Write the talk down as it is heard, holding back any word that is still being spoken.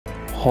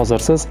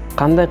Hozir siz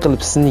qanday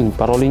qilib sizning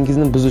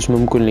parolingizni buzish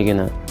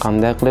mumkinligini,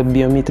 qanday qilib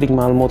beometrik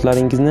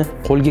ma'lumotlaringizni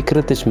qo'lga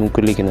kiritish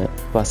mumkinligini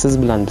va siz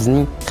bilan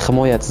bizning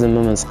himoya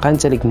tizimimiz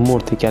qanchalik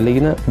mo'rt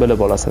ekanligini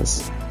bilib olasiz.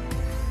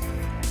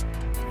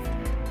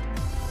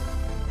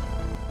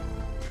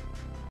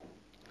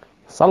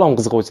 Salom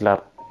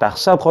qiziquvchilar,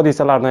 dahshat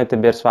hodisalarni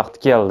aytib berish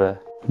vaqti keldi.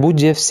 Bu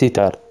Jeff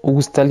Sitter, u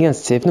istalgan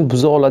seyfni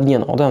buza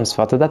oladigan odam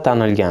sifatida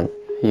tanilgan.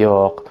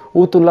 Yo'q,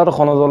 u turlari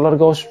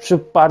xonadonlarga oshib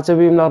tushib, barcha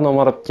buyumlarni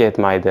o'marib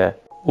ketmaydi.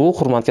 U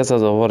hurmatga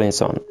sazovor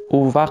inson. U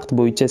vaqt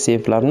bo'yicha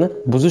seyflarni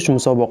buzish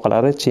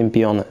musobaqalari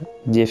chempioni.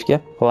 Jeffga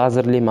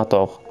lazerli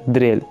matoq,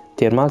 drill,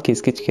 termal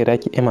keskich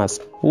kerak emas.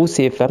 U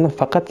seyflarni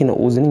faqatgina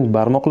o'zining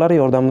barmoqlari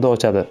yordamida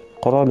ochadi.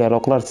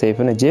 Qurol-yaroqlar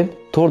seyfini Jeff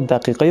 4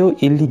 daqiqa yu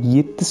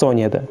 57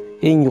 soniyada,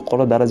 eng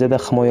yuqori darajada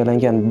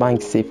himoyalangan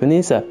bank seyfini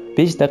esa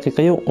 5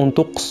 daqiqa yu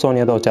 19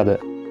 soniyada ochadi.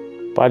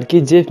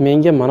 Balki Jeff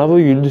menga mana bu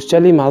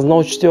yulduzchalik mazni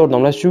ochishda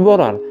yordamlashib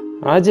yuborar.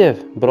 Ha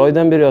Jeff, bir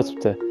oydan beri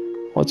yotibdi.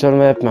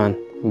 Ocholmayapman.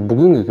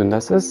 Bugungi kunda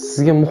siz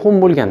sizga muhim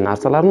bo'lgan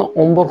narsalarni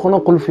omborxona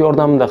qulfi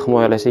yordamida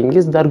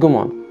himoyalashingiz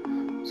dargumon.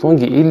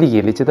 So'nggi 50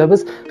 yil ichida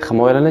biz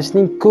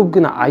himoyalanishning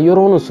ko'pgina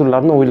ayyorona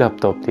usullarini o'ylab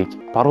topdik.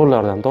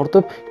 Parollardan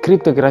tortib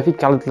kriptografik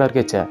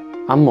kalitlargacha.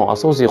 Ammo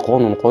asosiy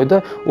qonun-qoida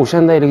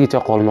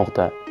o'shandayligicha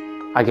qolmoqda.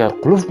 Agar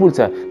qulf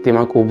bo'lsa,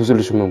 demak u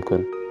buzilishi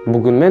mumkin.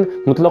 Bugun men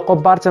mutlaqo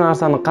barcha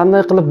narsani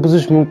qanday qilib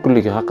buzish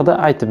mumkinligi haqida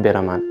aytib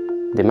beraman.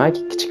 Demak,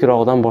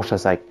 kichikroqdan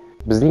boshlasak.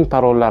 Bizning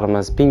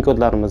parollarimiz, pin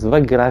kodlarimiz va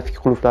grafik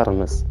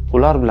qulflarimiz.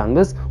 Ular bilan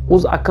biz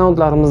o'z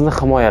akkauntlarimizni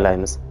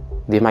himoyalaymiz.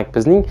 Demak,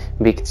 bizning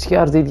bekitishga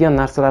arziydigan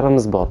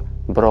narsalarimiz bor.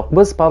 Biroq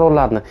biz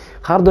parollarni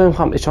har doim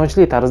ham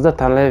ishonchli tarzda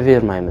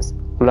tanlayvermaymiz.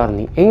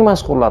 Ularning eng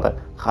mashhurlari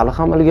hali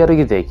ham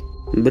ilgarigidek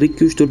 1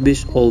 2 3 4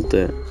 5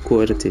 6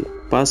 QWERTY,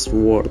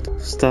 password,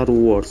 Star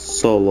Wars,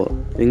 solo.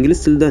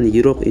 Ingliz tilidan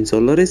yiroq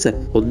insonlar esa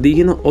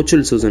oddiygina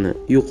ochil so'zini,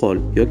 yo'qol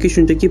yoki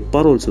shunchaki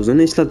parol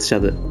so'zini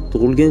ishlatishadi.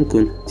 Tug'ilgan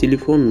kun,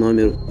 telefon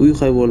nomer, uy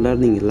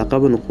hayvonlarining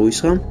laqabini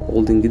qo'yish ham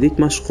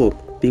oldingidek mashhur.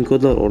 Pin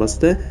kodlar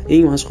orasida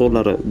eng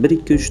mashhurlari 1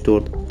 2 3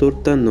 4,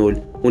 4 ta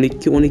 0,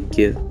 12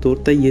 12,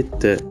 4 ta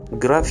 7.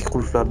 Grafik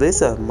qulflarda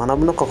esa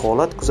mana bunaqa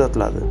holat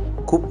kuzatiladi.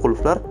 Ko'p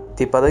qulflar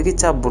tepadagi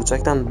chap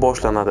burchakdan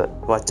boshlanadi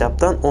va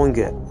chapdan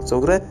o'ngga,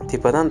 so'ngra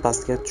tepadan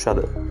pastga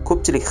tushadi.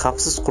 Ko'pchilik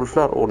xavfsiz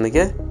qulflar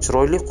o'rniga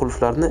chiroyli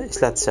qulflarni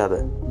ishlatishadi.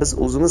 Biz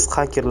o'zimiz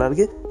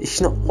xakerlarga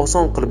ishni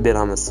oson qilib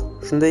beramiz.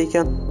 Shunday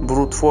ekan,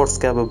 brute force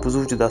kabi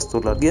buzuvchi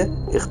dasturlarga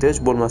ehtiyoj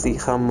bo'lmasligi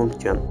ham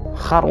mumkin.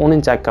 Har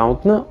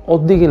 10-akkauntni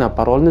oddiygina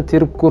parolni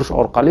terib ko'rish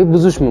orqali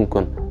buzish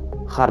mumkin.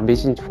 Har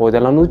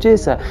 5-foydalanuvchi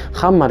esa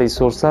hamma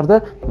resurslarda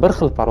bir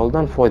xil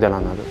paroldan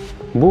foydalanadi.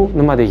 Bu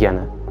nima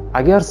degani?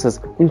 Agar siz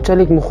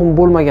unchalik muhim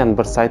bo'lmagan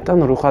bir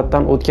saytdan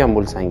ro'yxatdan o'tgan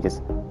bo'lsangiz,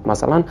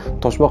 masalan,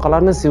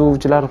 toshbaqalarni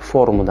sevuvchilar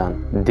forumidan,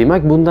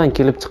 demak bundan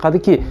kelib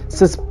chiqadiki,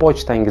 siz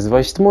pochtangiz va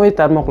ijtimoiy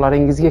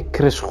tarmoqlaringizga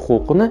kirish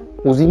huquqini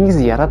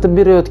o'zingiz yaratib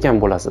berayotgan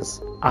bo'lasiz.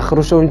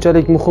 Axir o'sha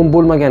unchalik muhim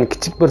bo'lmagan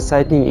kichik bir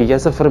saytning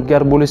egasi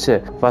firibgar bo'lishi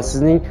va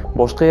sizning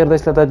boshqa yerda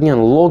ishlatadigan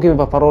login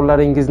va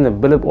parollaringizni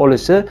bilib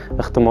olishi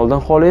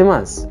ehtimoldan xoli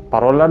emas.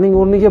 Parollarning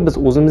o'rniga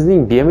biz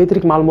o'zimizning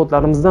biometrik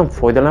ma'lumotlarimizdan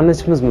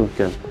foydalanishimiz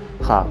mumkin.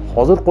 Ha,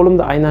 hozir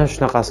qo'limda aynan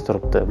shunaqasi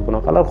turibdi.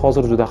 Bunaqalar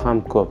hozir juda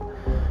ham ko'p.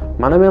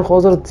 Mana men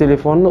hozir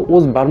telefonni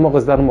o'z barmoq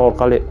izlarim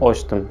orqali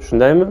ochdim.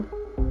 Shundaymi?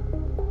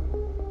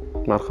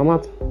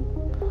 Marhamat.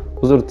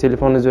 Uzr,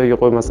 telefonni joyiga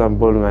qo'ymasam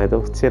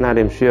bo'lmaydi.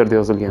 Ssenariyim shu yerda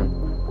yozilgan.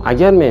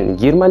 Agar men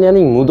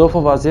Germaniyaning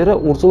mudofaa vaziri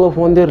Ursula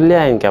von der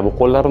Leyen kabi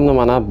qo'llarimni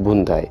mana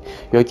bunday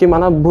yoki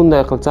mana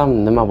bunday qilsam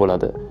nima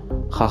bo'ladi?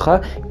 Ha,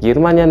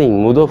 Germaniyaning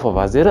mudofaa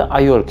vaziri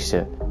ayol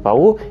kishi va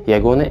u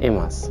yagona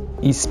emas.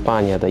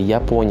 Ispaniyada,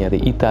 Yaponiyada,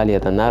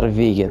 Italiyada,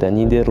 Norvegiyada,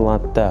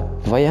 Niderlandda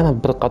va yana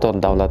bir qator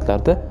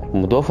davlatlarda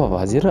mudofaa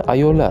vaziri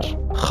ayollar.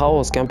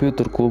 Xaos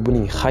kompyuter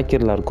klubining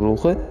xakerlar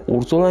guruhi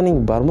Ursulaning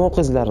barmoq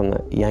izlarini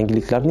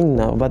yangiliklarning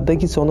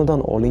navbatdagi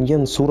sonidan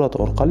olingan surat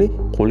orqali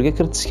qo'lga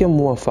kiritishga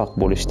muvaffaq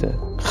bo'lishdi.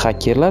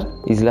 Xakerlar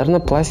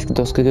izlarini plastik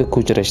doskaga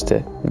ko'chirishdi,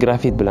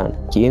 grafit bilan.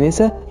 Keyin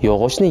esa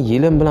yog'ochni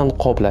yelim bilan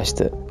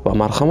qoplashdi va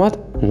marhamat,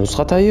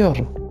 nusxa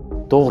tayyor.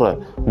 To'g'ri,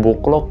 bu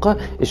quloqqa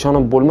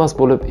ishonib bo'lmas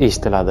bo'lib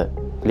eshitiladi.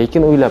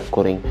 Lekin o'ylab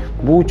ko'ring,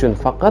 bu uchun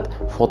faqat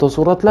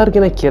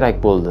fotosuratlargina kerak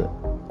bo'ldi.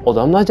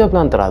 Odamni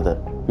ajablantiradi.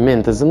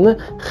 Men tizimni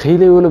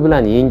hiyla yo'li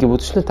bilan yengib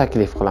o'tishni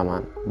taklif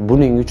qilaman.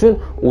 Buning uchun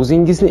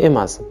o'zingizni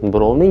emas,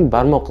 birovning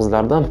barmoq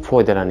izlaridan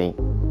foydalaning.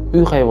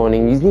 Uy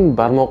hayvoningizning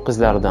barmoq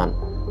izlaridan,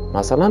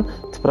 masalan,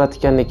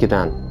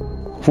 tipratikannikidan.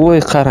 Voy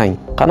qarang,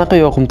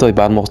 qanaqa yoqimtoy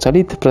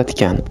barmoqchalik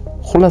tipratikan.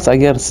 Xullas,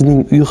 agar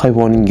sizning uy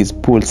hayvoningiz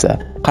bo'lsa,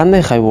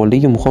 qanday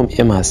hayvonligi muhim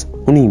emas.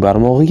 Uning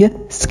barmog'iga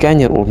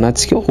skaner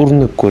o'rnatishga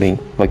urinib ko'ring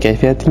va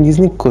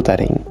kayfiyatingizni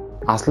ko'taring.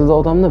 Aslida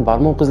odamni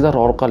barmoq izlari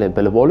orqali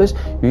bilib olish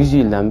 100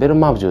 yildan beri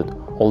mavjud.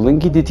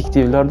 Oldingi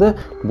detektivlarda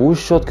bu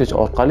ish shotkacha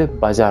orqali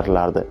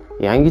bajarilardi.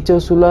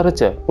 Yangicha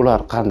usullaricha,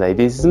 ular qanday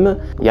deysizmi?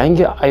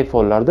 Yangi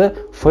iPhone'larda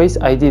Face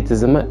ID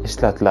tizimi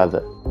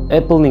ishlatiladi.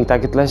 Apple'ning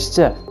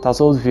ta'kidlashicha,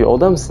 tasodifiy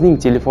odam sizning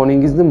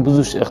telefoningizni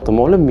buzish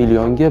ehtimoli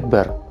millionga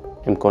 1.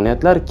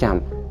 Imkoniyatlar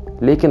kam.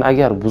 Lekin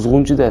agar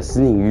buzg'unchida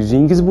sizning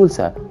yuzingiz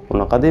bo'lsa,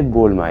 unaqa deb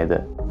bo'lmaydi.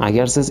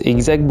 Agar siz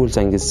egizak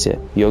bo'lsangizchi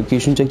yoki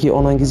shunchaki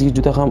onangizga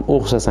juda ham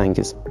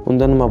o'xshasangiz,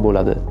 unda nima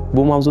bo'ladi?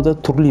 Bu mavzuda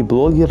turli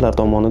blogerlar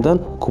tomonidan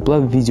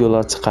ko'plab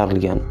videolar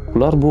chiqarilgan.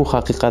 Ular bu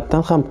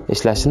haqiqatdan ham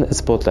ishlashini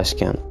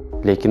isbotlashgan.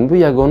 Lekin bu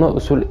yagona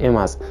usul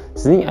emas.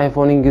 Sizning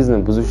iPhone'ingizni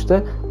buzishda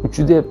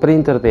 3D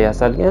printerda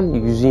yasalgan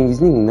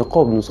yuzingizning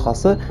niqob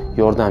nusxasi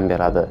yordam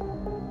beradi.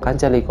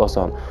 Qanchalik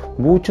oson.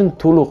 Bu uchun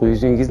to'liq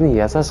yuzingizni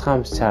yasash ham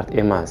shart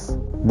emas.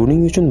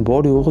 Buning uchun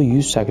bor yo'g'i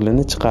yuz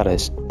shaklini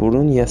chiqarish,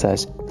 burun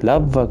yasash,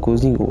 lab va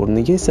ko'zning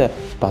o'rniga esa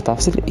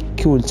batafsil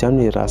 2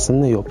 o'lchamli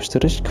rasmni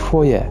yopishtirish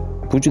kifoya.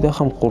 Bu juda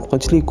ham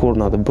qo'rqinchli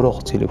ko'rinadi,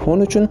 biroq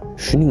telefon uchun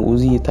shuning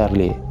o'zi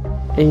yetarli.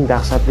 Eng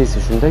dahshatlisi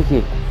shundaki,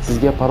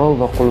 sizga parol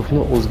va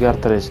qulfni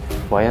o'zgartirish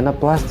va yana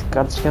plastik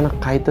kartochkani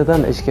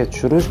qaytadan ishga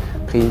tushirish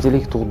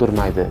qiyinchilik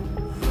tug'dirmaydi.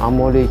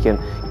 Ammo lekin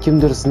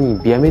kimdir sizning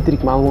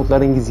biometrik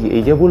ma'lumotlaringizga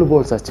ega bo'lib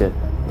olsa-chi,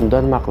 unda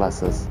nima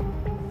qilasiz?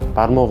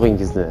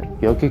 Barmog'ingizni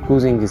yoki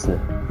ko'zingizni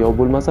yo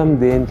bo'lmasam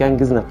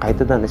DNKingizni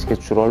qaytadan ishga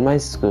tushira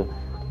olmaysiz-ku.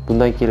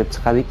 Bundan kelib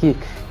chiqadiki,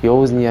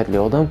 yovuz niyatli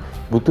odam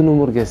butun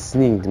umrga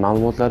sizning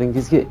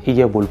ma'lumotlaringizga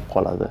ega bo'lib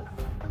qoladi.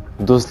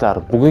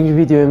 Do'stlar, bugungi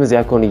videomiz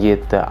yakuniga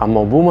yetdi,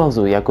 ammo bu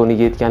mavzu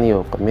yakuniga yetgani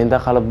yo'q. Menda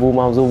hali bu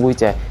mavzu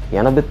bo'yicha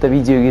yana bitta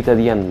videoga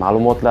yetadigan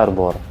ma'lumotlar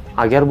bor.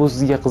 Agar bu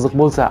sizga qiziq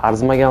bo'lsa,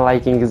 arzimagan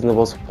laykingizni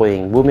bosib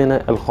qo'ying. Bu meni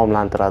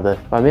ilhomlantiradi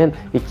va men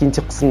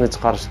ikkinchi qismni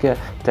chiqarishga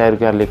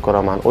tayyorgarlik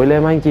ko'raman.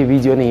 O'ylaymanki,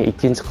 videoning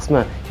ikkinchi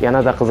qismi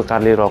yanada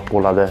qiziqarliroq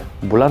bo'ladi.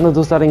 Bularni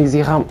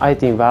do'stlaringizga ham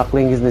ayting va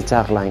aqlingizni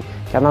charxlang.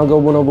 Kanalga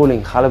obuna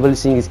bo'ling. Hali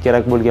bilishingiz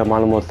kerak bo'lgan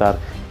ma'lumotlar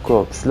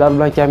ko'p. Sizlar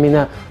bilan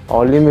Kamina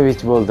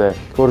Olimovich bo'ldi.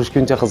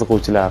 Ko'rishguncha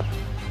qiziquvchilar.